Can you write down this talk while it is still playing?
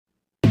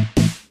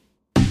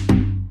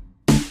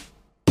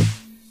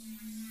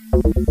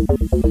Thank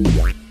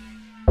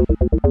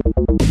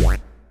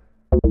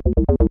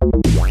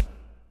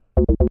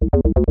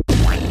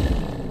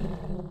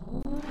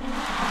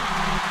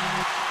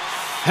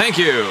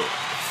you.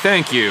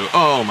 Thank you.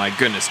 Oh my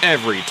goodness,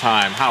 every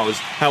time.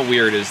 How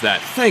weird is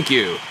that? Thank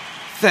you.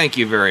 Thank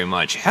you very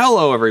much.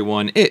 Hello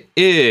everyone. It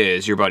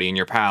is your buddy and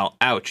your pal,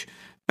 Ouch,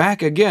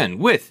 back again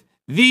with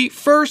the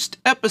first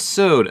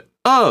episode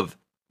of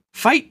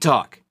Fight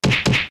Talk.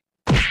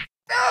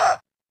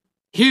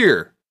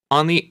 Here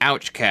on the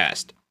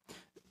Ouchcast.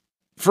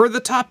 For the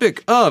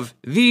topic of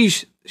the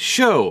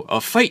show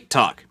of Fight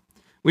Talk,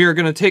 we are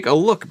going to take a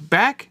look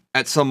back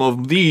at some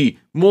of the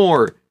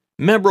more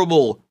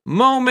memorable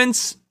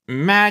moments,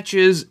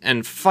 matches,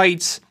 and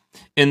fights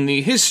in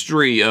the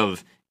history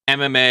of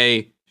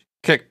MMA,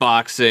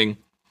 kickboxing.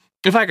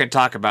 If I could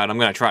talk about it, I'm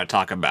going to try to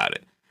talk about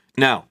it.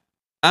 Now,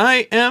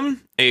 I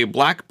am a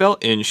black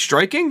belt in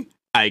striking.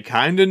 I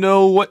kind of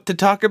know what to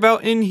talk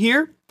about in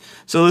here.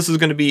 So this is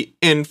going to be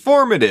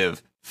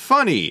informative,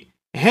 funny,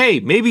 hey,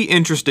 maybe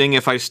interesting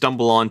if I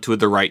stumble onto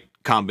the right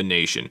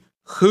combination.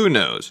 Who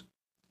knows?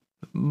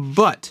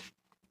 But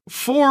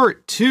for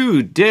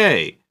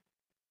today,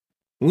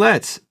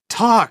 let's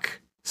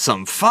talk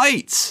some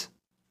fights.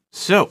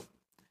 So,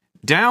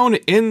 down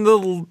in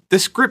the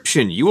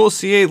description, you will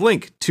see a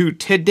link to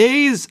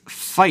today's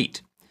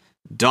fight.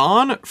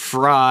 Don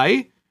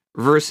Frye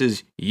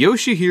versus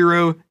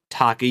Yoshihiro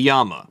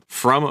Takayama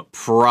from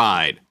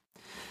Pride.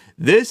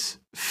 This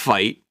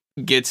fight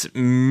gets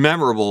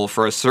memorable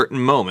for a certain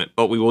moment,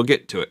 but we will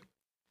get to it.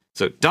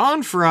 So,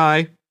 Don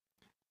Frye,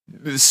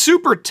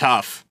 super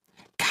tough,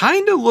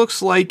 kind of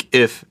looks like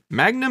if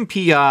Magnum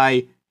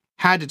P.I.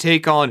 had to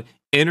take on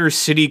inner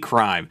city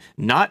crime,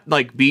 not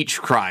like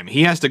beach crime.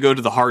 He has to go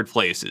to the hard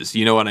places,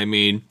 you know what I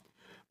mean?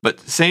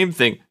 But same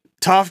thing,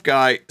 tough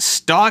guy,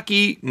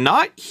 stocky,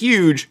 not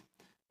huge,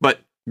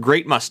 but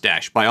great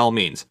mustache by all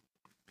means.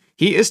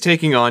 He is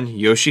taking on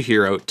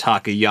Yoshihiro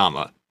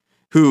Takayama,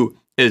 who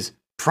is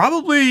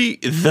probably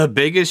the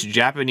biggest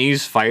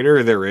Japanese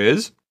fighter there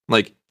is.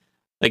 Like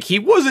he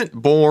wasn't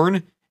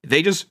born,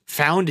 they just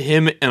found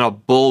him in a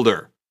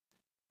boulder.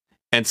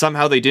 And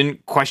somehow they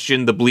didn't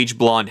question the bleach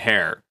blonde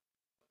hair.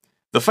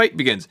 The fight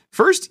begins.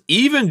 First,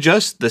 even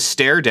just the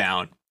stare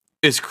down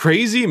is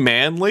crazy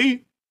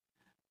manly,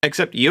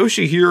 except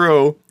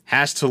Yoshihiro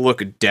has to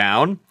look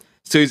down,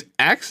 so he's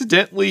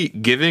accidentally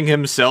giving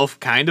himself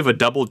kind of a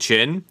double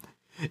chin.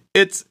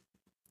 It's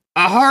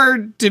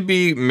hard to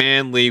be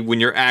manly when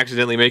you're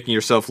accidentally making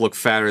yourself look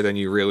fatter than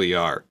you really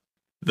are.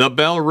 The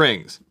bell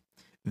rings.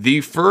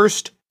 The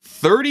first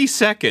 30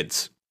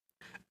 seconds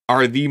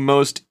are the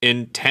most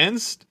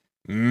intense,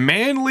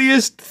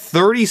 manliest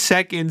 30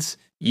 seconds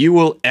you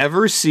will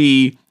ever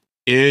see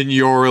in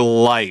your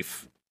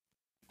life.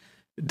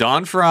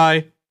 Don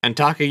Frye and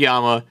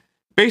Takayama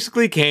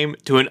basically came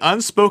to an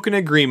unspoken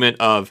agreement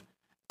of,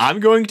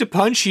 I'm going to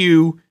punch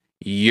you,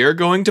 you're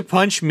going to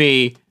punch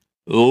me,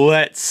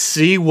 let's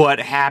see what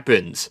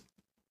happens.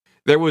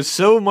 There was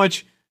so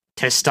much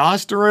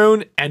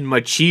testosterone and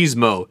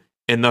machismo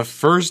in the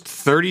first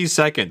 30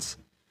 seconds.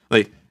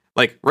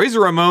 Like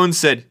Razor Ramon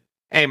said,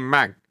 hey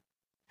man,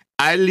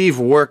 I leave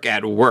work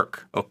at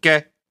work,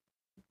 okay?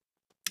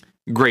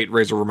 Great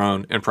Razor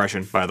Ramon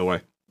impression, by the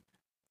way.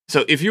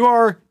 So if you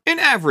are an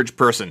average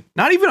person,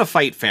 not even a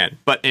fight fan,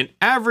 but an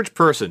average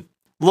person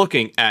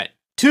looking at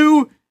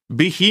two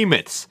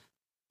behemoths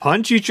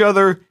punch each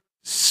other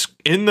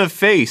in the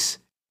face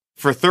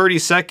for 30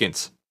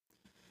 seconds,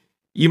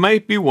 you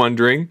might be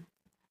wondering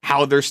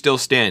how they're still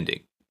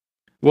standing.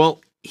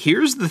 Well,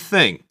 here's the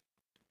thing.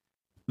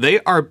 They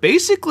are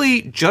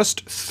basically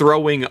just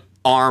throwing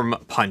arm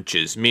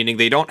punches, meaning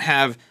they don't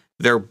have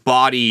their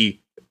body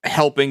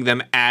helping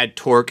them add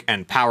torque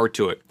and power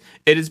to it.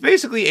 It is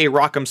basically a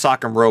rock'em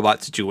sock'em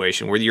robot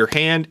situation where your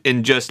hand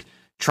is just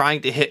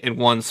trying to hit in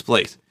one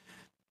place,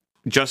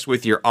 just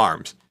with your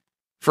arms.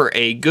 For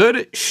a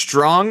good,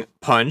 strong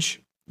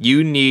punch,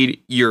 you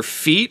need your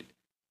feet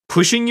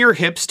pushing your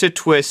hips to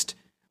twist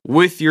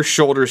with your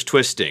shoulders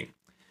twisting,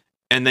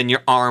 and then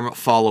your arm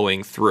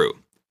following through.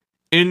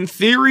 In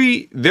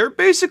theory, they're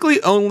basically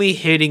only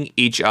hitting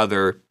each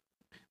other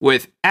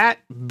with, at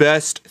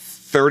best,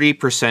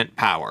 30%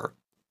 power.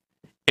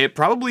 It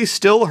probably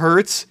still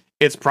hurts,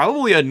 it's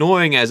probably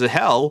annoying as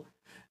hell,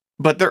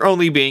 but they're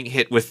only being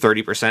hit with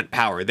 30%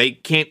 power. They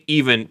can't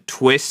even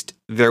twist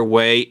their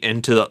way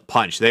into the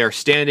punch. They are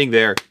standing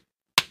there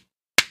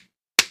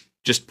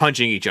just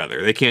punching each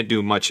other. They can't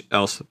do much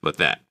else but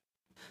that.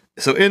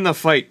 So in the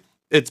fight,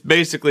 it's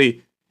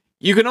basically,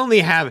 you can only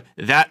have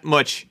that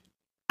much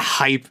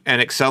hype and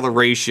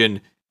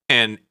acceleration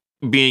and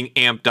being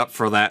amped up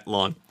for that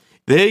long.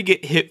 They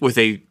get hit with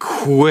a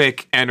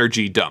quick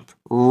energy dump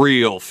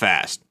real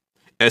fast.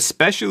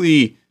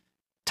 Especially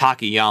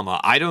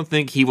Takayama. I don't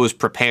think he was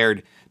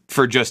prepared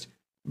for just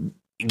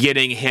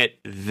getting hit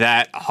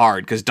that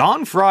hard, because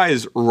Don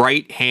Frye's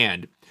right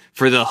hand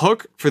for the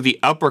hook for the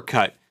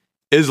uppercut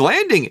is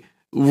landing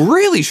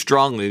really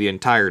strongly the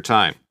entire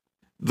time.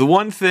 The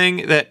one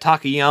thing that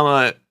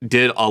Takayama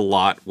did a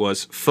lot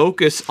was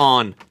focus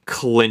on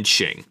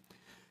clinching.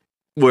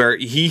 where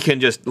he can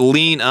just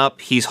lean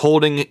up. He's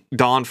holding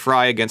Don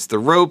Frye against the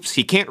ropes.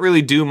 He can't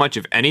really do much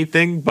of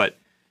anything, but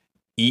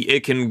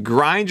it can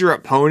grind your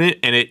opponent,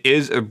 and it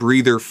is a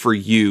breather for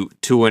you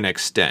to an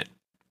extent.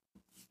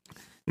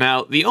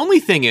 Now, the only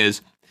thing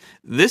is,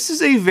 this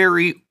is a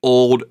very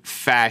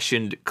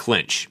old-fashioned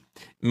clinch,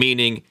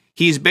 meaning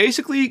he's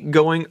basically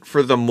going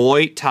for the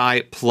Muay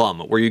Thai plum,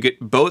 where you get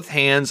both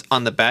hands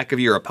on the back of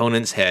your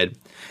opponent's head,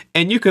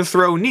 and you can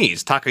throw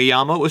knees.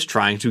 Takayama was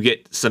trying to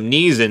get some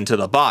knees into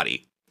the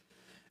body.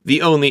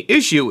 The only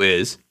issue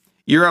is,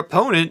 your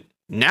opponent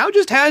now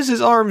just has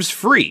his arms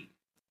free.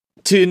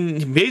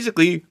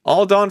 Basically,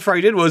 all Don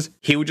Frye did was,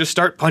 he would just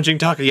start punching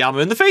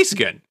Takayama in the face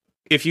again.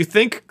 If you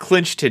think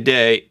clinch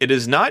today, it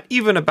is not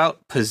even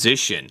about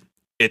position.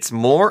 It's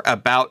more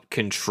about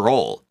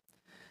control.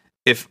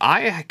 If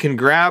I can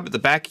grab the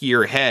back of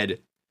your head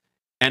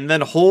and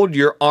then hold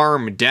your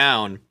arm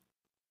down,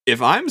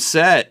 if I'm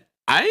set,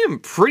 I am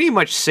pretty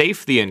much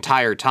safe the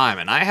entire time,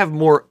 and I have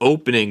more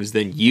openings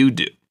than you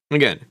do.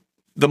 Again,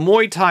 the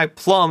Muay Thai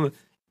plum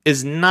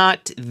is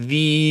not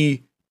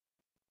the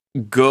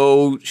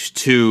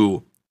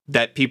go-to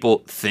that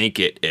people think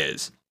it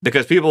is.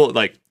 Because people,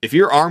 if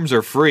your arms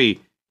are free,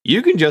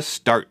 you can just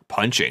start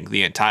punching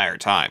the entire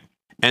time.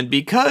 And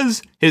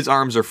because his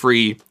arms are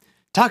free,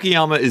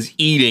 Takayama is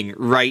eating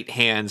right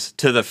hands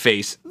to the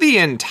face the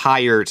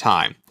entire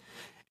time.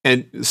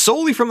 And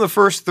solely from the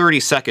first 30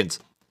 seconds,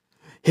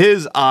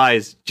 his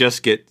eyes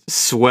just get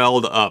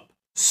swelled up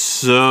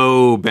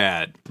so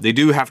bad. They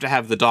do have to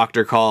have the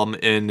doctor call him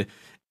and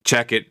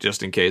check it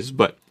just in case,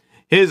 but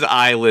his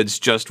eyelids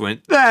just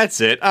went,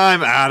 "That's it,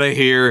 I'm out of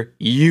here,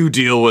 you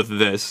deal with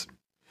this."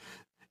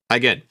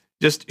 Again,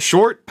 just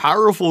short,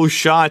 powerful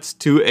shots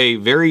to a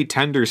very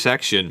tender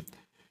section.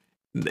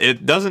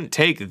 It doesn't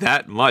take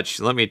that much,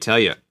 let me tell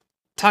you.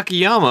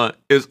 Takayama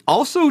is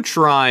also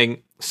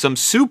trying some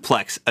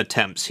suplex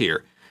attempts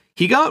here.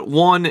 He got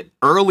one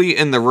early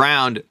in the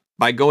round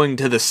by going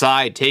to the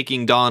side,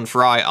 taking Don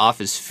Frye off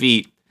his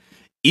feet.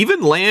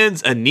 Even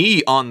lands a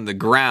knee on the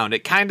ground.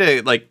 It kind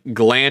of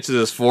glances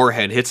his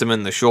forehead, hits him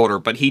in the shoulder,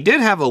 but he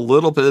did have a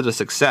little bit of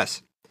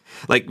success.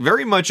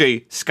 Very much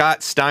a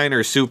Scott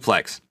Steiner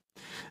suplex.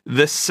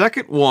 The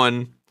second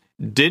one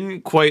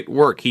didn't quite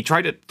work. He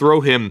tried to throw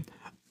him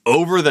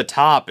over the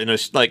top in a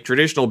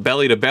traditional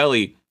belly to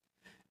belly,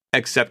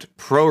 except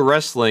pro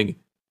wrestling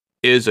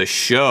is a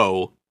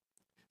show.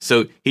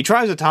 So he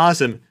tries to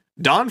toss him.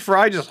 Don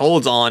Frye just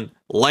holds on,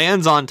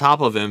 lands on top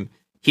of him.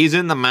 He's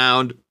in the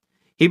mound.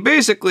 He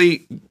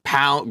basically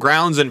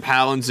grounds and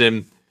pounds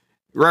him.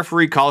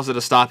 Referee calls it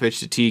a stoppage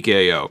to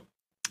TKO.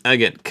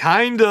 Again,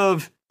 kind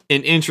of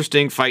an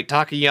interesting fight.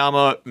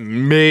 Takayama,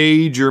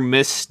 major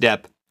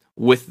misstep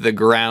with the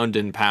ground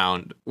and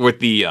pound, with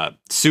the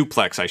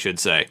suplex, I should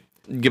say.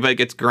 But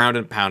gets ground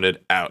and pounded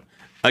out.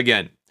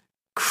 Again,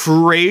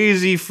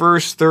 crazy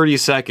first 30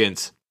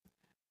 seconds,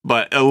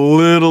 but a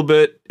little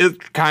bit,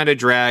 it kind of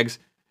drags,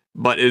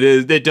 but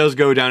it does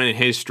go down in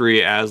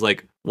history as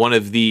one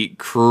of the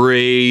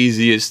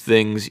craziest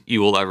things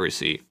you will ever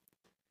see.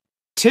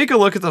 Take a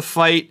look at the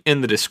fight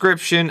in the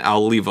description.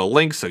 I'll leave a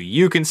link so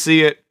you can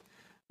see it.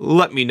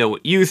 Let me know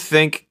what you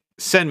think.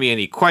 Send me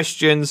any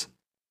questions,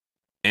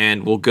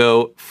 and we'll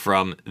go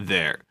from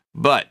there.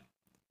 But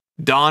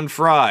Don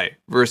Frye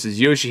versus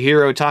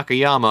Yoshihiro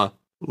Takayama,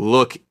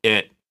 look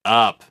it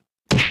up.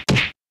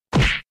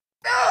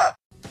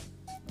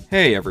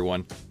 Hey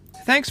everyone,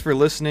 thanks for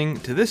listening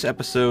to this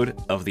episode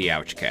of the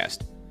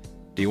Ouchcast.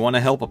 Do you want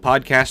to help a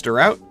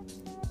podcaster out?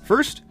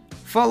 First,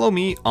 follow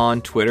me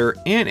on Twitter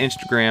and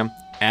Instagram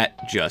at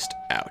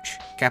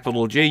JustOuch.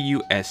 Capital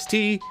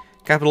J-U-S-T,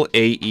 capital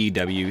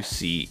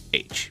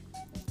A-E-W-C-H.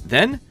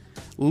 Then,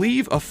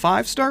 leave a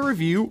 5-star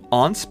review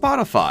on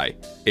Spotify.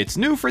 It's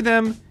new for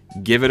them,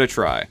 give it a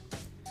try.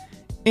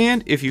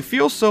 And if you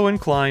feel so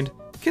inclined,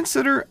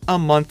 consider a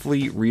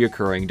monthly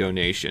reoccurring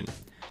donation.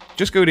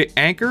 Just go to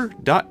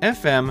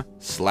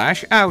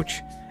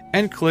anchor.fm/ouch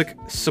and click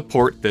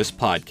support this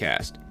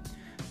podcast.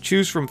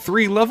 Choose from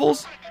 3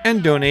 levels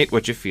and donate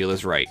what you feel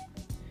is right.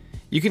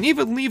 You can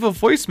even leave a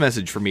voice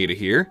message for me to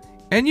hear,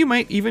 and you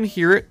might even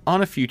hear it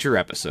on a future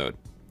episode.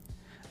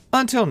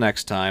 Until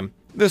next time,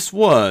 this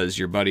was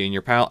your buddy and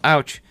your pal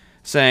Ouch,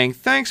 saying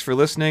thanks for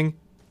listening,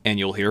 and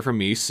you'll hear from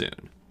me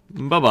soon.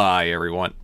 Bye-bye, everyone.